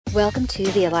Welcome to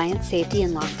the Alliance Safety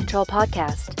and Loss Control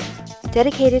Podcast,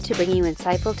 dedicated to bringing you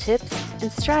insightful tips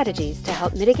and strategies to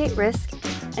help mitigate risk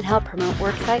and help promote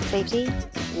worksite safety,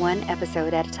 one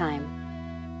episode at a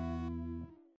time.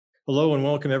 Hello and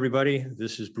welcome, everybody.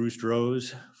 This is Bruce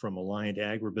Droz from Alliant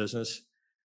Agribusiness.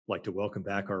 I'd like to welcome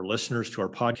back our listeners to our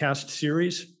podcast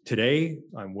series. Today,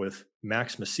 I'm with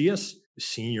Max Macias,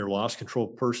 senior loss control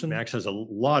person. Max has a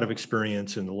lot of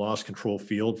experience in the loss control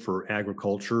field for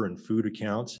agriculture and food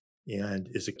accounts and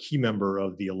is a key member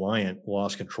of the Alliant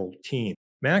loss control team.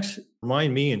 Max,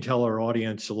 remind me and tell our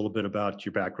audience a little bit about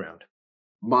your background.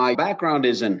 My background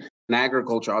is in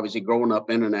agriculture, obviously growing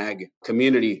up in an ag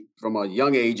community from a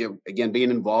young age, again, being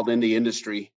involved in the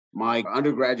industry. My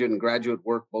undergraduate and graduate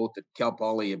work, both at Cal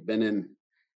Poly, have been in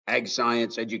ag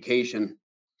science education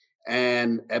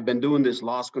and have been doing this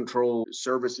loss control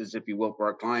services, if you will, for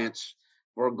our clients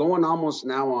for going almost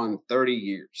now on 30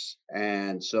 years.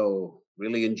 And so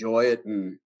really enjoy it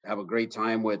and have a great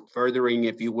time with furthering,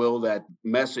 if you will, that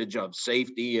message of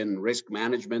safety and risk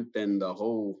management and the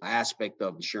whole aspect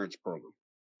of insurance program.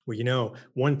 Well,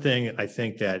 one thing I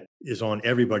think that is on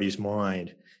everybody's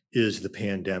mind is the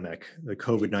pandemic. The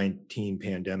COVID-19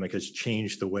 pandemic has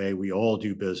changed the way we all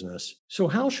do business. So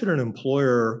how should an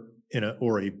employer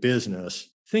or a business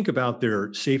think about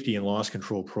their safety and loss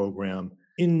control program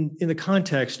in the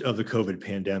context of the COVID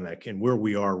pandemic and where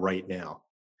we are right now?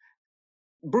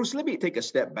 Bruce, let me take a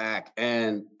step back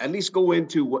and at least go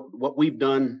into what we've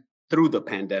done through the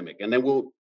pandemic, and then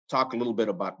we'll talk a little bit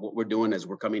about what we're doing as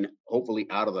we're coming, hopefully,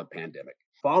 out of the pandemic.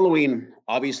 Following,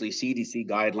 obviously, CDC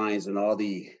guidelines and all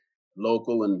the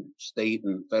local and state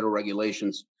and federal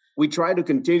regulations, we try to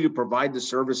continue to provide the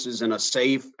services in a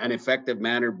safe and effective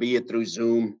manner, be it through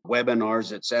Zoom,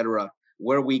 webinars, et cetera,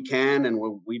 where we can and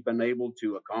where we've been able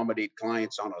to accommodate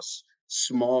clients on a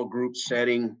small group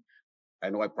setting. I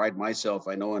know I pride myself,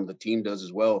 I know, and the team does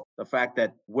as well, the fact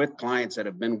that with clients that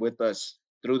have been with us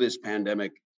through this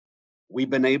pandemic, we've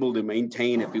been able to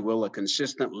maintain, if you will, a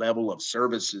consistent level of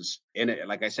services in it,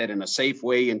 like I said, in a safe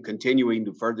way, and continuing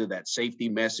to further that safety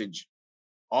message,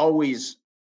 always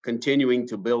continuing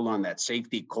to build on that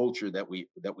safety culture that we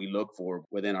look for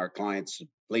within our clients'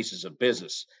 places of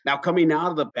business. Now, coming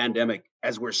out of the pandemic,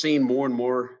 as we're seeing more and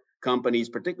more companies,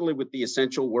 particularly with the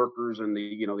essential workers and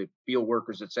the field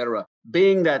workers, et cetera,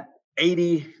 being that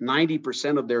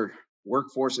 80-90% of their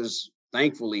workforces,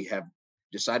 thankfully, have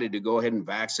decided to go ahead and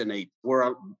vaccinate.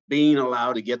 We're being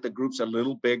allowed to get the groups a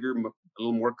little bigger, a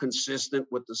little more consistent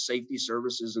with the safety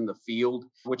services in the field,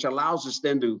 which allows us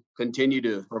then to continue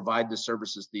to provide the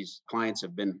services these clients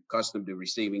have been accustomed to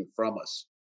receiving from us.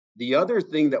 The other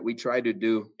thing that we try to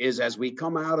do is, as we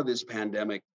come out of this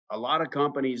pandemic, a lot of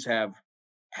companies have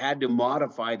had to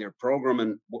modify their program.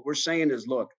 And what we're saying is,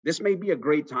 look, this may be a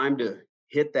great time to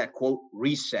hit that quote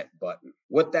reset button.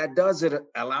 What that does, it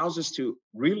allows us to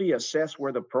really assess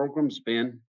where the program's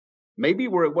been, maybe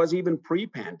where it was even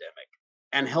pre-pandemic,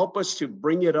 and help us to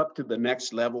bring it up to the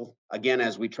next level. Again,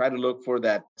 as we try to look for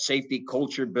that safety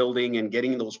culture building and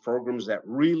getting those programs that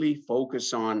really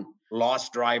focus on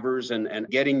lost drivers and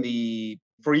getting the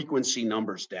frequency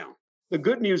numbers down. The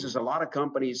good news is a lot of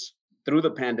companies through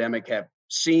the pandemic have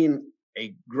seen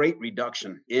a great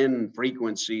reduction in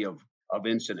frequency of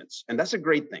incidents. And that's a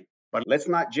great thing. But let's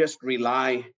not just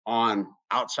rely on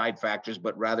outside factors,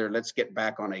 but rather let's get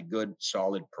back on a good,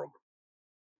 solid program.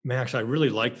 Max, I really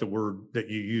like the word that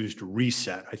you used,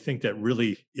 reset. I think that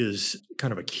really is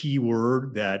kind of a key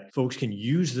word that folks can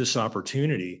use this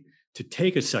opportunity to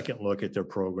take a second look at their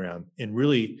program and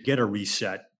really get a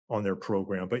reset on their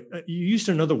program. But you used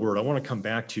another word I want to come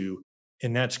back to,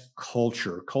 and that's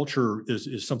culture. Culture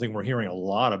is something we're hearing a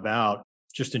lot about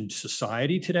just in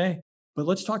society today. But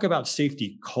let's talk about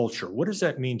safety culture. What does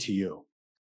that mean to you?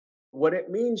 What it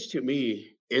means to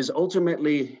me is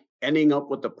ultimately ending up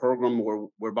with a program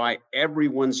whereby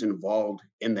everyone's involved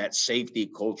in that safety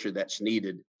culture that's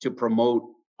needed to promote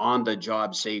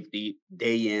on-the-job safety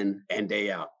day in and day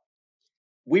out.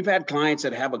 We've had clients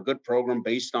that have a good program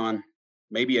based on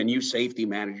maybe a new safety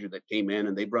manager that came in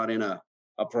and they brought in a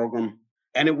program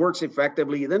and it works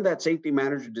effectively. Then that safety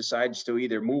manager decides to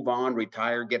either move on,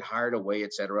 retire, get hired away,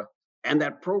 et cetera. And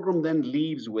that program then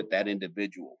leaves with that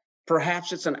individual.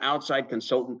 Perhaps it's an outside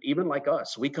consultant, even like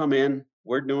us. We come in,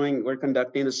 we're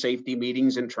conducting the safety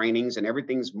meetings and trainings, and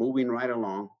everything's moving right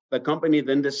along. The company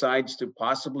then decides to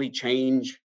possibly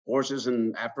change horses,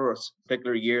 and after a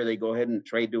particular year, they go ahead and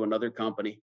trade to another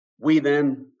company. We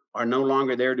then are no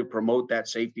longer there to promote that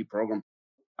safety program.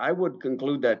 I would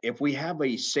conclude that if we have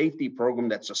a safety program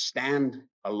that's a stand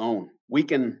alone, we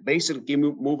can basically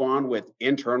move on with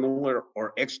internal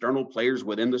or external players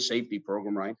within the safety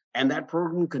program, right? And that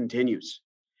program continues.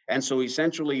 And so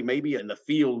essentially, maybe in the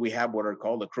field, we have what are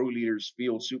called the crew leaders,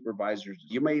 field supervisors.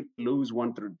 You may lose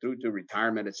one through to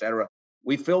retirement, et cetera.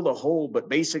 We fill the hole, but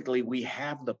basically we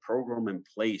have the program in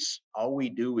place. All we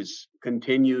do is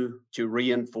continue to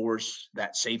reinforce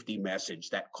that safety message,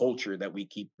 that culture that we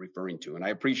keep referring to. And I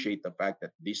appreciate the fact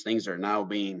that these things are now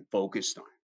being focused on.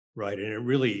 Right. And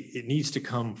it needs to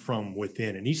come from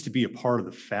within. It needs to be a part of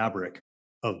the fabric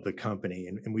of the company.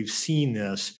 And we've seen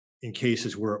this in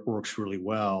cases where it works really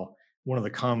well. One of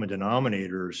the common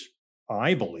denominators,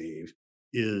 I believe,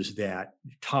 is that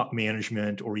top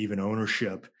management or even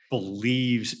ownership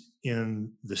believes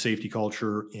in the safety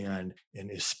culture and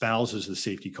espouses the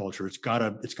safety culture. It's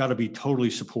gotta be totally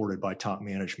supported by top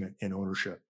management and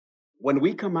ownership. When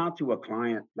we come out to a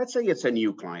client, let's say it's a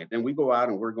new client, and we go out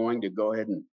and we're going to go ahead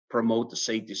and promote the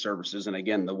safety services. And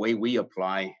again, the way we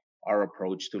apply our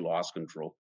approach to loss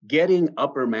control, getting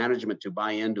upper management to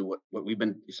buy into what we've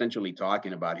been essentially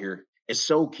talking about here is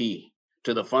so key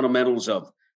to the fundamentals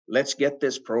of let's get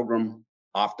this program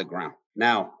off the ground.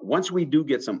 Now, once we do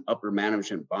get some upper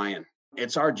management buy-in,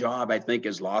 it's our job, I think,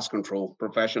 as loss control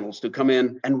professionals to come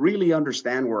in and really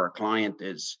understand where our client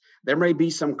is. There may be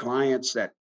some clients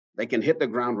that they can hit the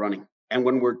ground running. And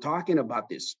when we're talking about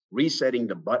this resetting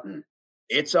the button,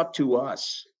 it's up to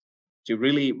us to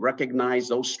really recognize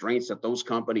those strengths that those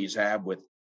companies have with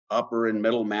upper and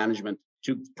middle management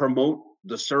to promote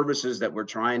the services that we're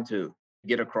trying to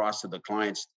get across to the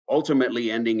clients,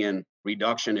 ultimately ending in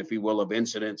reduction, if you will, of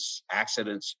incidents,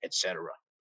 accidents, et cetera.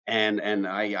 And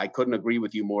I couldn't agree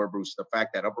with you more, Bruce. The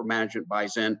fact that upper management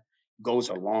buys in goes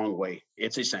a long way.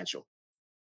 It's essential.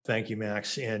 Thank you,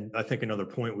 Max. And I think another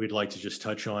point we'd like to just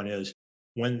touch on is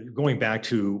when going back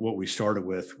to what we started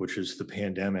with, which is the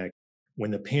pandemic,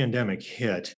 when the pandemic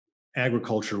hit,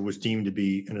 agriculture was deemed to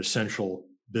be an essential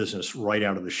business right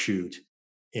out of the chute.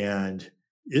 And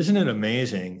isn't it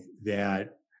amazing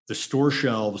that the store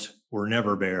shelves were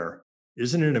never bare?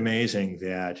 Isn't it amazing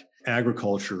that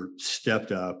agriculture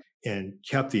stepped up and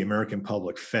kept the American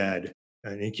public fed,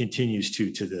 and it continues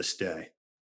to this day?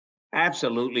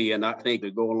 Absolutely. And I think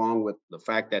to go along with the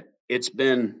fact that it's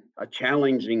been a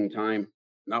challenging time,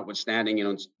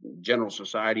 notwithstanding, general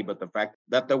society, but the fact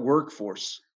that the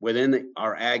workforce within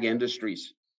our ag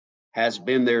industries has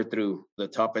been there through the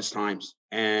toughest times.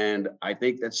 And I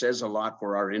think that says a lot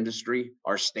for our industry,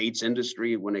 our state's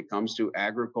industry, when it comes to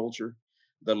agriculture.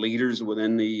 The leaders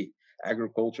within the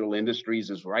agricultural industries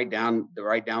is right down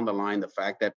the line. The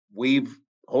fact that we've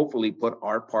hopefully put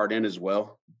our part in as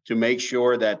well to make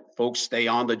sure that folks stay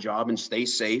on the job and stay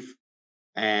safe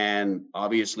and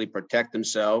obviously protect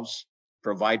themselves,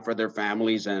 provide for their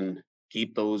families, and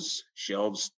keep those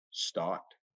shelves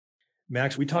stocked.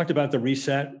 Max, we talked about the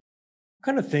reset.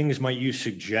 What kind of things might you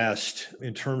suggest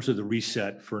in terms of the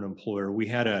reset for an employer? We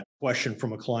had a question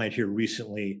from a client here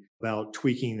recently about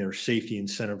tweaking their safety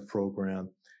incentive program.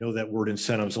 I know that word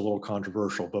incentive is a little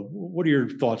controversial, but what are your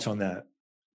thoughts on that?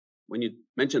 When you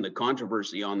mentioned the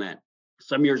controversy on that,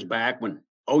 some years back when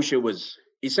OSHA was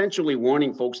essentially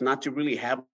warning folks not to really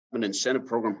have an incentive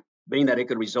program, being that it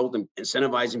could result in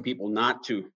incentivizing people not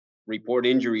to report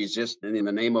injuries just in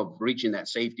the name of reaching that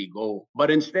safety goal.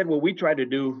 But instead, what we try to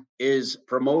do is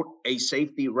promote a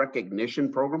safety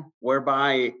recognition program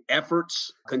whereby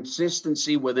efforts,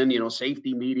 consistency within,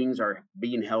 safety meetings are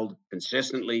being held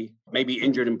consistently. Maybe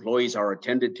injured employees are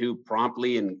attended to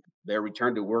promptly and they're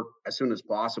returned to work as soon as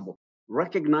possible.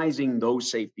 Recognizing those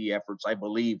safety efforts, I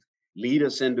believe, lead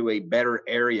us into a better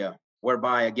area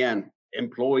whereby, again,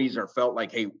 employees are felt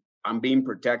like, hey, I'm being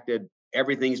protected.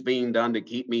 Everything's being done to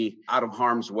keep me out of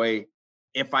harm's way.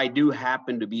 If I do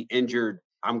happen to be injured,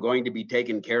 I'm going to be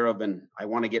taken care of and I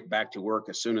want to get back to work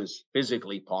as soon as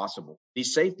physically possible.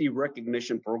 These safety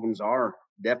recognition programs are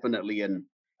definitely an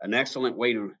excellent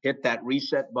way to hit that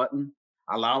reset button,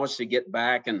 allow us to get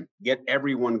back and get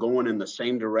everyone going in the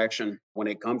same direction when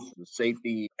it comes to the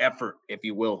safety effort, if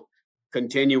you will.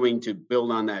 Continuing to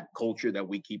build on that culture that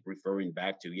we keep referring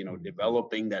back to,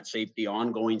 developing that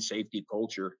ongoing safety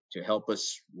culture to help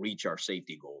us reach our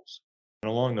safety goals.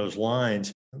 And along those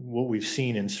lines, what we've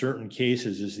seen in certain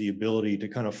cases is the ability to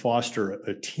kind of foster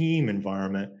a team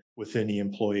environment within the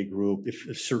employee group. If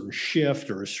a certain shift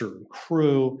or a certain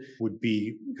crew would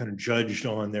be kind of judged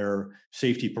on their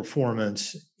safety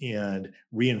performance and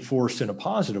reinforced in a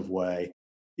positive way,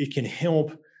 it can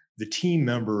help the team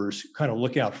members kind of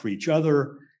look out for each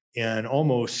other and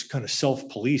almost kind of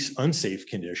self-police unsafe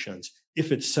conditions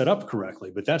if it's set up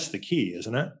correctly. But that's the key,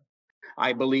 isn't it?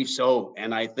 I believe so.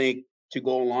 And I think to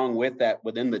go along with that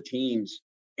within the teams,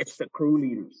 it's the crew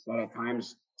leaders that at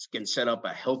times can set up a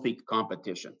healthy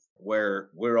competition where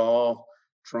we're all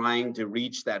trying to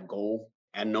reach that goal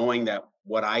and knowing that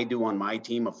what I do on my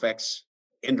team affects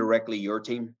indirectly your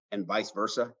team and vice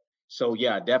versa. So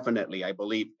yeah, definitely. I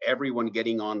believe everyone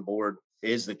getting on board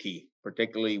is the key,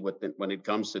 particularly when it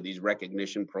comes to these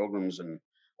recognition programs and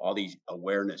all these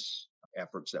awareness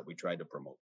efforts that we try to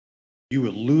promote. You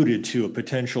alluded to a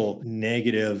potential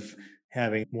negative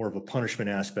having more of a punishment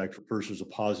aspect versus a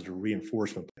positive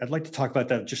reinforcement. I'd like to talk about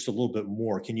that just a little bit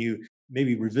more. Can you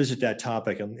maybe revisit that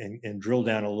topic and drill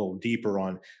down a little deeper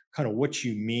on kind of what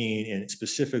you mean and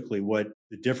specifically what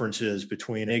the difference is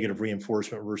between negative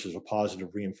reinforcement versus a positive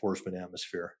reinforcement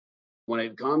atmosphere? When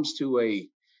it comes to a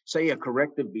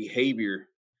corrective behavior,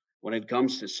 when it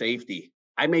comes to safety,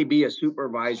 I may be a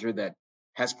supervisor that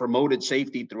has promoted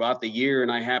safety throughout the year, and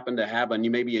I happen to have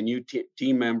maybe a new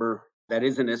team member that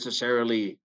isn't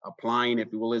necessarily applying,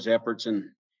 if you will, his efforts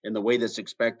in the way that's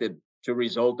expected to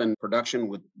result in production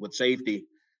with safety,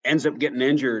 ends up getting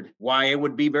injured. Why it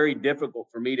would be very difficult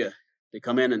for me to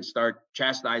come in and start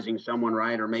chastising someone,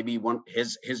 right? Or maybe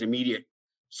his immediate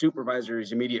supervisor,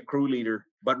 his immediate crew leader,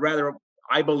 but rather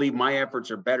I believe my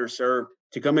efforts are better served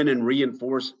to come in and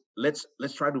reinforce. Let's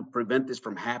try to prevent this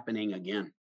from happening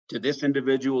again to this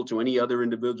individual, to any other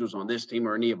individuals on this team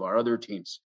or any of our other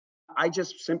teams. I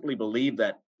just simply believe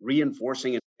that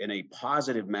reinforcing it in a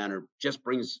positive manner just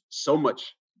brings so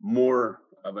much more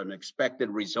of an expected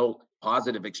result,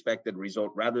 positive expected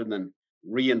result, rather than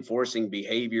reinforcing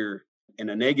behavior in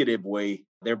a negative way,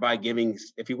 thereby giving,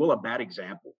 if you will, a bad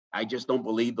example. I just don't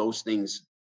believe those things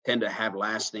tend to have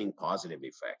lasting positive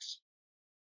effects.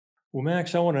 Well,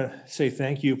 Max, I want to say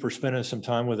thank you for spending some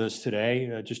time with us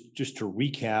today. Just to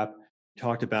recap,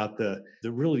 talked about the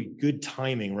really good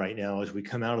timing right now as we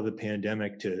come out of the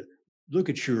pandemic to look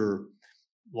at your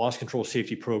loss control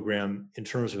safety program in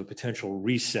terms of a potential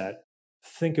reset.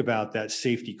 Think about that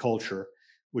safety culture,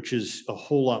 which is a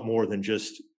whole lot more than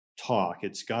just talk.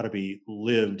 It's got to be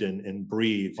lived and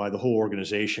breathed by the whole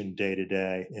organization day to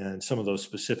day. And some of those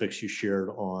specifics you shared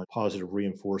on positive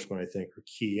reinforcement, I think, are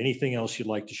key. Anything else you'd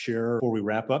like to share before we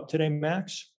wrap up today,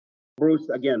 Max? Bruce,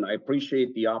 again, I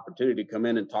appreciate the opportunity to come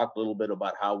in and talk a little bit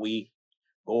about how we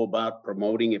go about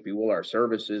promoting, if you will, our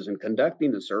services and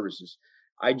conducting the services.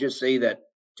 I just say that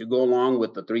to go along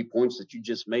with the 3 points that you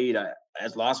just made,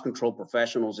 as loss control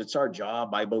professionals, it's our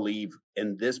job, I believe,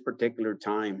 in this particular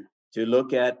time to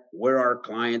look at where our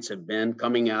clients have been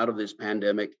coming out of this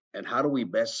pandemic and how do we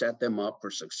best set them up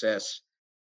for success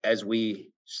as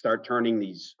we start turning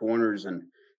these corners and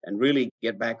really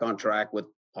get back on track with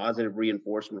positive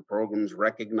reinforcement programs,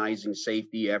 recognizing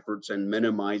safety efforts and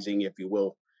minimizing, if you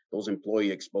will, those employee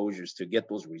exposures to get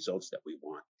those results that we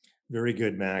want. Very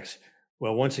good, Max.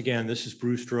 Well, once again, this is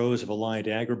Bruce Droz of Alliant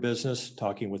Agribusiness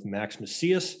talking with Max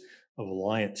Macias of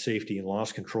Alliant Safety and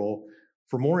Loss Control.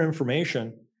 For more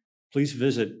information, please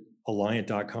visit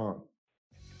alliant.com.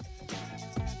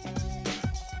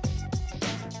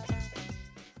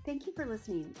 Thank you for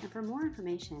listening, and for more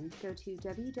information, go to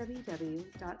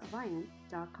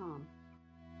www.alliant.com.